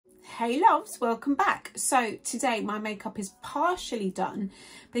Hey loves, welcome back. So today my makeup is partially done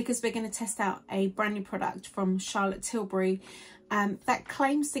because we're going to test out a brand new product from Charlotte Tilbury that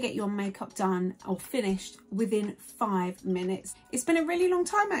claims to get your makeup done or finished within 5 minutes. It's been a really long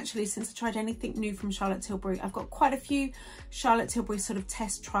time actually since I tried anything new from Charlotte Tilbury. I've got quite a few Charlotte Tilbury sort of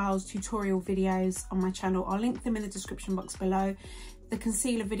test trials, tutorial videos on my channel. I'll link them in the description box below. The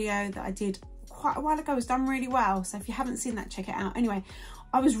concealer video that I did quite a while ago has done really well, so if you haven't seen that, check it out. Anyway,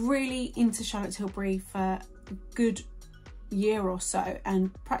 I was really into Charlotte Tilbury for a good year or so,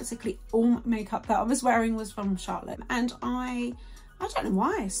 and practically all makeup that I was wearing was from Charlotte. And I don't know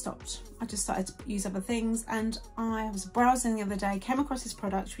why I stopped. I just started to use other things, and I was browsing the other day, came across this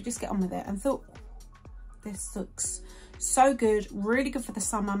product, should we just get on with it, and thought, this looks so good, really good for the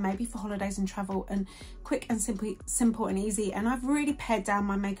summer, maybe for holidays and travel, and quick and simple and easy. And I've really pared down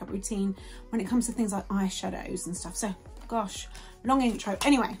my makeup routine when it comes to things like eyeshadows and stuff. So gosh, long intro.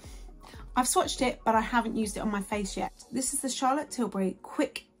 Anyway, I've swatched it, but I haven't used it on my face yet. This is the Charlotte Tilbury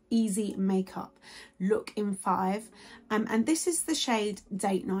Quick Easy Makeup Look in 5, and this is the shade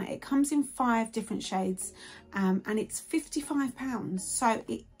Date Night. It comes in 5 different shades, and it's £55, so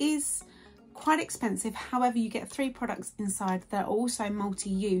it is quite expensive. However, you get 3 products inside that are also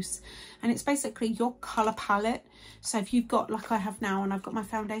multi-use, and it's basically your colour palette. So if you've got, like I have now, and I've got my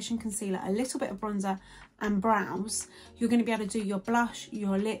foundation, concealer, a little bit of bronzer and brows, you're going to be able to do your blush,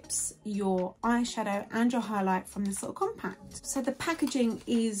 your lips, your eyeshadow and your highlight from this little compact. So the packaging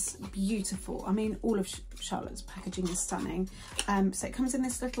is beautiful. I mean, all of Charlotte's packaging is stunning. So it comes in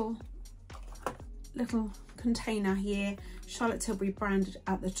this little container here, Charlotte Tilbury branded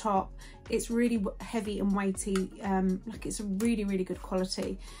at the top. It's really heavy and weighty, like it's a really good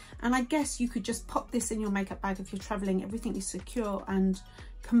quality. And I guess you could just pop this in your makeup bag if you're traveling. Everything is secure and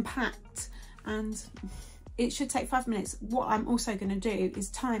compact, and it should take 5 minutes. What I'm also going to do is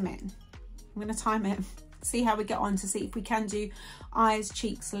time it. I'm going to time it, see how we get on, to see if we can do eyes,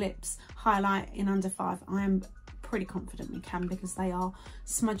 cheeks, lips, highlight in under 5. I am pretty confident we can, because they are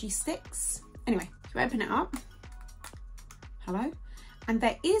smudgy sticks. Anyway, you open it up. Hello. And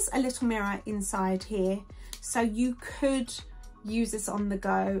there is a little mirror inside here, so you could use this on the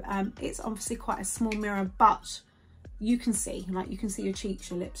go. It's obviously quite a small mirror, but you can see, like, you can see your cheeks,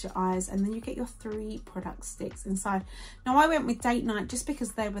 your lips, your eyes, and then you get your 3 product sticks inside. Now I went with Date Night just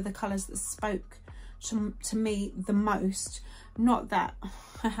because they were the colours that spoke to me the most. Not that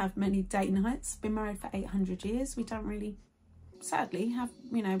I have many date nights, been married for 800 years. We don't really, sadly, have,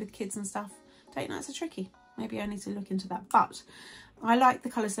 you know, with kids and stuff, date nights are tricky. Maybe I need to look into that, but I like the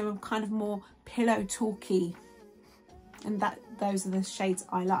colours. They were kind of more pillow talky, and those are the shades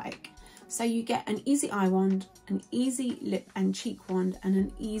I like. So you get an easy eye wand, an easy lip and cheek wand, and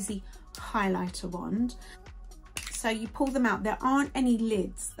an easy highlighter wand. So you pull them out. There aren't any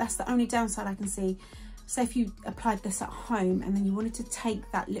lids. That's the only downside I can see. So if you applied this at home and then you wanted to take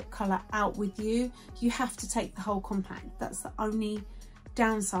that lip colour out with you, you have to take the whole compact. That's the only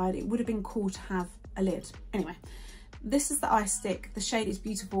downside. It would have been cool to have a lid. Anyway, this is the eye stick. The shade is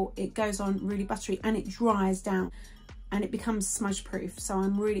beautiful. It goes on really buttery and it dries down and it becomes smudge proof. So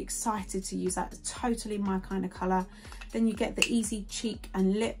I'm really excited to use that. It's totally my kind of colour. Then you get the easy cheek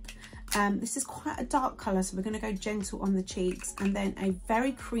and lip. This is quite a dark colour, so we're going to go gentle on the cheeks, and then a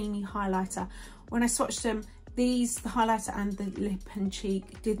very creamy highlighter. When I swatched them, the highlighter and the lip and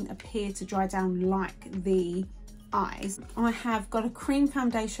cheek didn't appear to dry down like the eyes. I have got a cream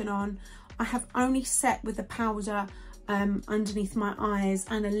foundation on. I have only set with the powder underneath my eyes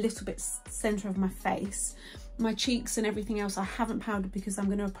and a little bit centre of my face. My cheeks and everything else I haven't powdered because I'm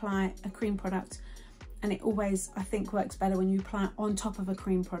going to apply a cream product, and it always, I think, works better when you apply it on top of a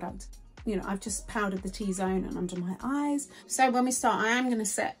cream product. You know, I've just powdered the T-zone and under my eyes. So when we start, I am going to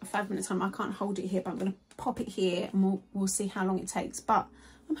set a 5-minute time. I can't hold it here, but I'm going to pop it here and we'll see how long it takes. But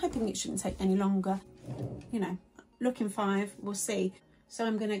I'm hoping it shouldn't take any longer. You know, looking 5, we'll see. So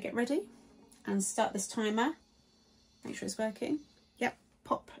I'm going to get ready and start this timer. Make sure it's working. Yep,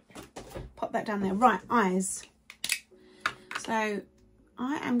 pop that down there. Right, eyes. So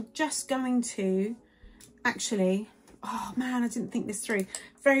I am just going to actually, oh man, I didn't think this through.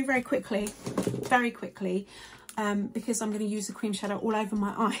 Very quickly, because I'm going to use the cream shadow all over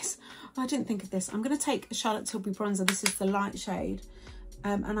my eyes. I didn't think of this. I'm going to take a Charlotte Tilbury bronzer. This is the light shade,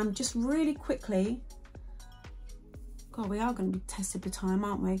 and I'm just really quickly, God, we are going to be tested with time,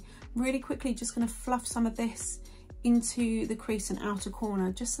 aren't we? Really quickly, just going to fluff some of this into the crease and outer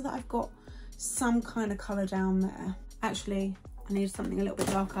corner, just so that I've got some kind of colour down there. Actually, I need something a little bit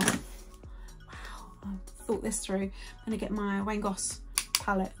darker. Wow, I thought this through. I'm going to get my Wayne Goss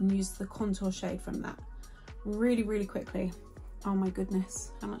palette and use the contour shade from that really quickly. Oh my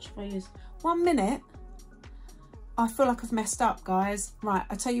goodness, how much have I used? 1 minute? I feel like I've messed up, guys. Right,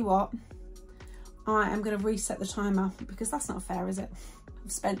 I tell you what, I am going to reset the timer because that's not fair, is it?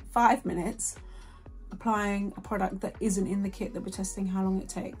 I've spent 5 minutes applying a product that isn't in the kit that we're testing how long it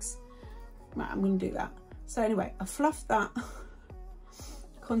takes. Right, I'm going to do that. So anyway, I fluffed that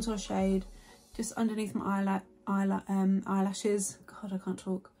contour shade just underneath my eyelashes. God, I can't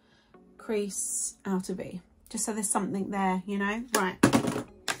talk. Crease, outer V. Just so there's something there, you know? Right.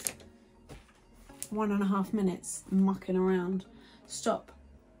 1.5 minutes mucking around. Stop.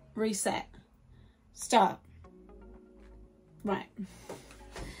 Reset. Start. Right.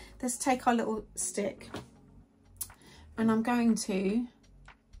 Let's take our little stick. And I'm going to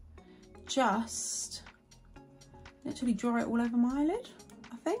just literally draw it all over my eyelid,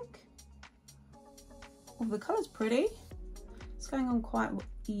 I think. Oh, the colour's pretty. It's going on quite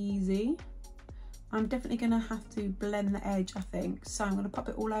easy. I'm definitely going to have to blend the edge, I think. So I'm going to pop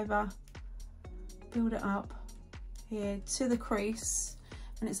it all over, build it up here to the crease.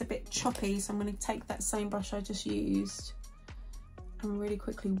 And it's a bit choppy, so I'm going to take that same brush I just used and really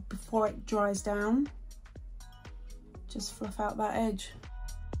quickly, before it dries down, just fluff out that edge.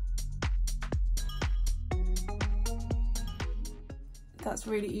 That's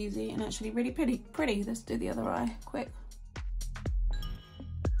really easy and actually really pretty. Let's do the other eye quick.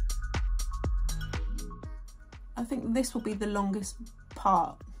 I think this will be the longest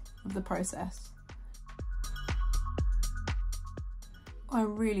part of the process. I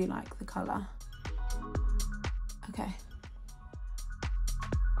really like the colour. Okay.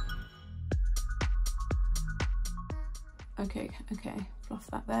 Okay, fluff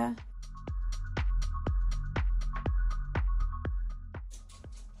that there.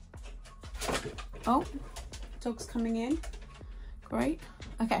 Oh, dog's coming in. Great.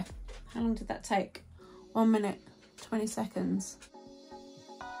 Okay, how long did that take? 1 minute, 20 seconds.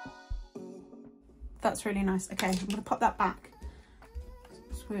 That's really nice. Okay, I'm gonna pop that back.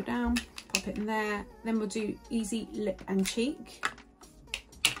 Screw it down, pop it in there. Then we'll do easy lip and cheek.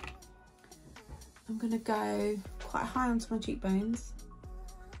 I'm gonna go quite high onto my cheekbones.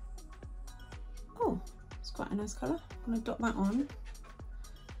 Oh, it's quite a nice colour. I'm gonna dot that on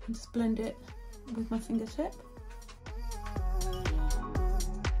and just blend it with my fingertip.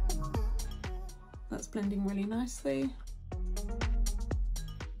 That's blending really nicely.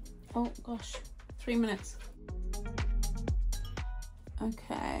 Oh gosh, 3 minutes.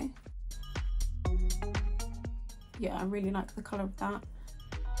 Okay. Yeah, I really like the colour of that.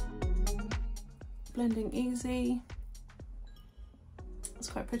 Blending easy. It's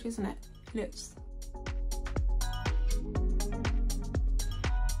quite pretty, isn't it? Lips.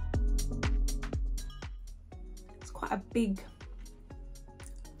 It's quite a big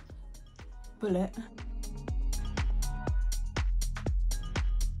bullet.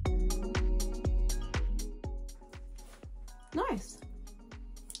 Nice.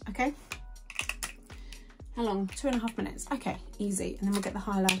 Okay. How long? 2.5 minutes. Okay, easy. And then we'll get the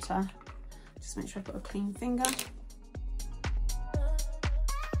highlighter. Just make sure I've got a clean finger.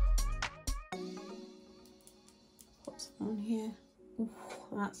 Pop some on here. Ooh,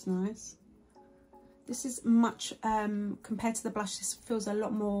 that's nice. This is much, compared to the blush, this feels a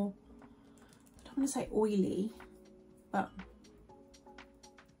lot more, I don't want to say oily, but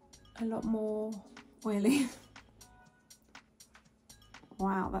a lot more oily.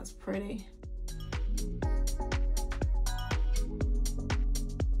 Wow, that's pretty.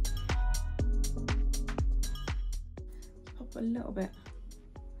 Pop a little bit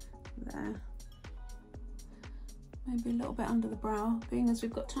there. Maybe a little bit under the brow, being as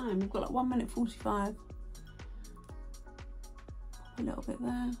we've got time. We've got like 1 minute 45. Pop a little bit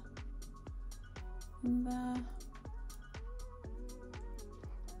there. And there.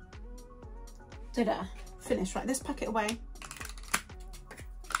 Ta-da. Finished. Right, let's pack it away.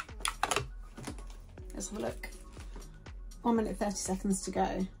 Let's have a look. 1 minute 30 seconds to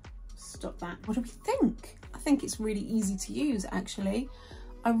go. Stop that. What do we think? I think it's really easy to use, actually.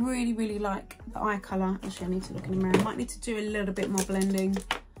 I really, really like the eye colour. Actually, I need to look in the mirror. I might need to do a little bit more blending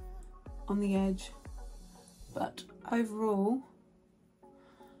on the edge. But overall,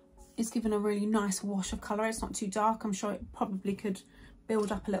 it's given a really nice wash of colour. It's not too dark. I'm sure it probably could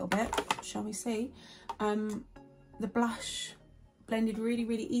build up a little bit. Shall we see? The blush blended really,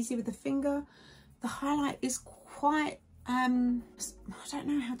 really easy with the finger. The highlight is quite, I don't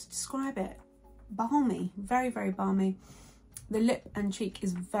know how to describe it. Balmy, very, very balmy. The lip and cheek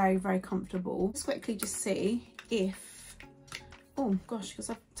is very, very comfortable. Let's quickly just see if, oh gosh, because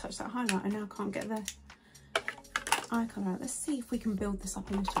I've touched that highlight, I now can't get the eye colour out. Let's see if we can build this up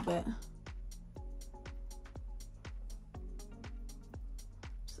a little bit.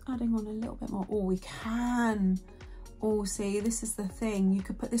 adding on a little bit more. Oh, we can. Oh, see, this is the thing. You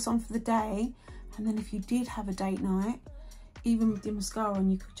could put this on for the day, and then if you did have a date night, even with your mascara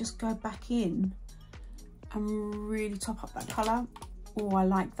on, you could just go back in and really top up that colour. Oh, I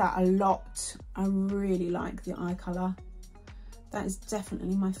like that a lot. I really like the eye colour. That is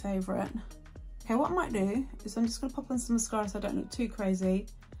definitely my favourite. Okay, what I might do is I'm just going to pop on some mascara so I don't look too crazy.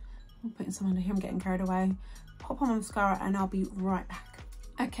 I'm putting some under here, I'm getting carried away. Pop on my mascara and I'll be right back.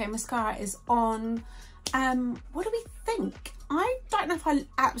 Okay, mascara is on. What do we think? I don't know if I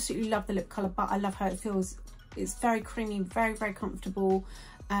absolutely love the lip colour, but I love how it feels. It's very creamy, very, very comfortable.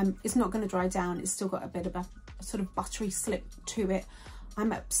 It's not going to dry down. It's still got a bit of a sort of buttery slip to it.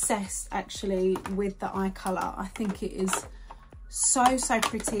 I'm obsessed actually with the eye colour. I think it is so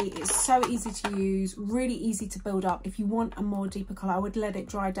pretty. It's so easy to use, really easy to build up. If you want a more deeper colour, I would let it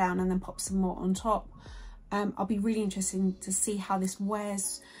dry down and then pop some more on top. I'll be really interested to see how this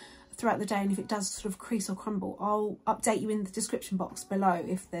wears throughout the day, and if it does sort of crease or crumble, I'll update you in the description box below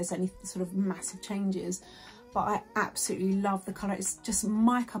if there's any sort of massive changes. But I absolutely love the colour. It's just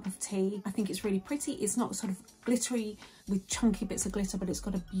my cup of tea. I think it's really pretty. It's not sort of glittery with chunky bits of glitter, but it's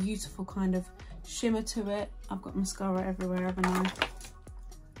got a beautiful kind of shimmer to it. I've got mascara everywhere, haven't I?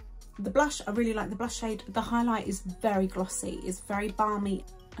 The blush, I really like the blush shade. The highlight is very glossy. It's very balmy.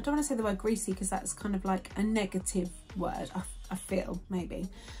 I don't want to say the word greasy because that's kind of like a negative word, I feel, maybe.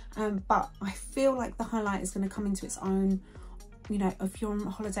 But I feel like the highlight is going to come into its own. You know, if you're on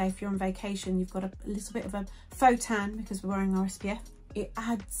holiday, if you're on vacation, you've got a little bit of a faux tan because we're wearing our SPF. It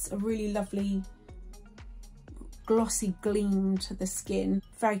adds a really lovely glossy gleam to the skin,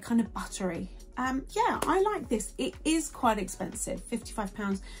 very kind of buttery. Yeah, I like this. It is quite expensive,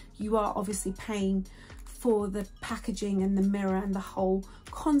 £55. You are obviously paying for the packaging and the mirror and the whole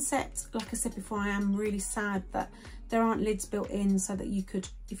concept. Like I said before, I am really sad that there aren't lids built in so that you could,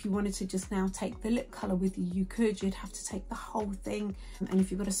 if you wanted to just now take the lip colour with you, you could. You'd have to take the whole thing. And if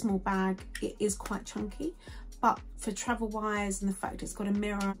you've got a small bag, it is quite chunky. But for travel wise and the fact it's got a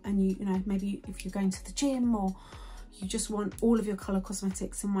mirror, and you know, maybe if you're going to the gym or you just want all of your colour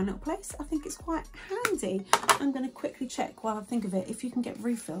cosmetics in one little place, I think it's quite handy. I'm going to quickly check while I think of it if you can get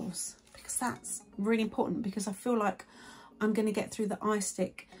refills, because that's really important, because I feel like I'm going to get through the eye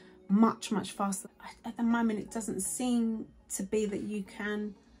stick much faster. At the moment it doesn't seem to be that you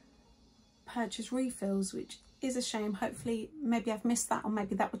can purchase refills, which is a shame. Hopefully maybe I've missed that, or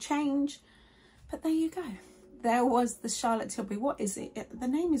maybe that will change. But there you go. There was the Charlotte Tilbury, what is it? The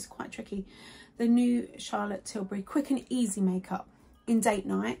name is quite tricky. The new Charlotte Tilbury Quick and Easy Makeup in Date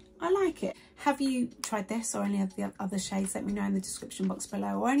Night. I like it. Have you tried this or any of the other shades? Let me know in the description box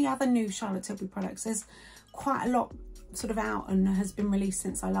below, or any other new Charlotte Tilbury products. There's quite a lot sort of out and has been released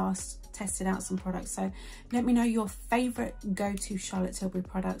since I last tested out some products. So let me know your favourite go-to Charlotte Tilbury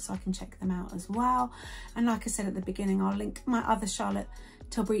products so I can check them out as well. And like I said at the beginning, I'll link my other Charlotte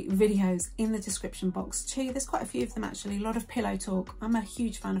Tilbury videos in the description box too. There's quite a few of them actually. A lot of pillow talk. I'm a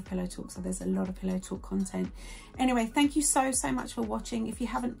huge fan of pillow talk, so there's a lot of pillow talk content. Anyway, thank you so much for watching. If you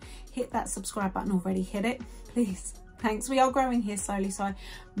haven't hit that subscribe button already, hit it, please. Thanks. We are growing here slowly, so I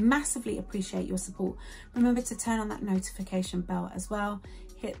massively appreciate your support. Remember to turn on that notification bell as well.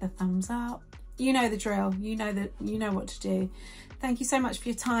 Hit the thumbs up. You know the drill. You know what to do. Thank you so much for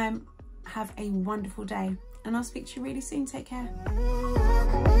your time. Have a wonderful day, and I'll speak to you really soon. Take care.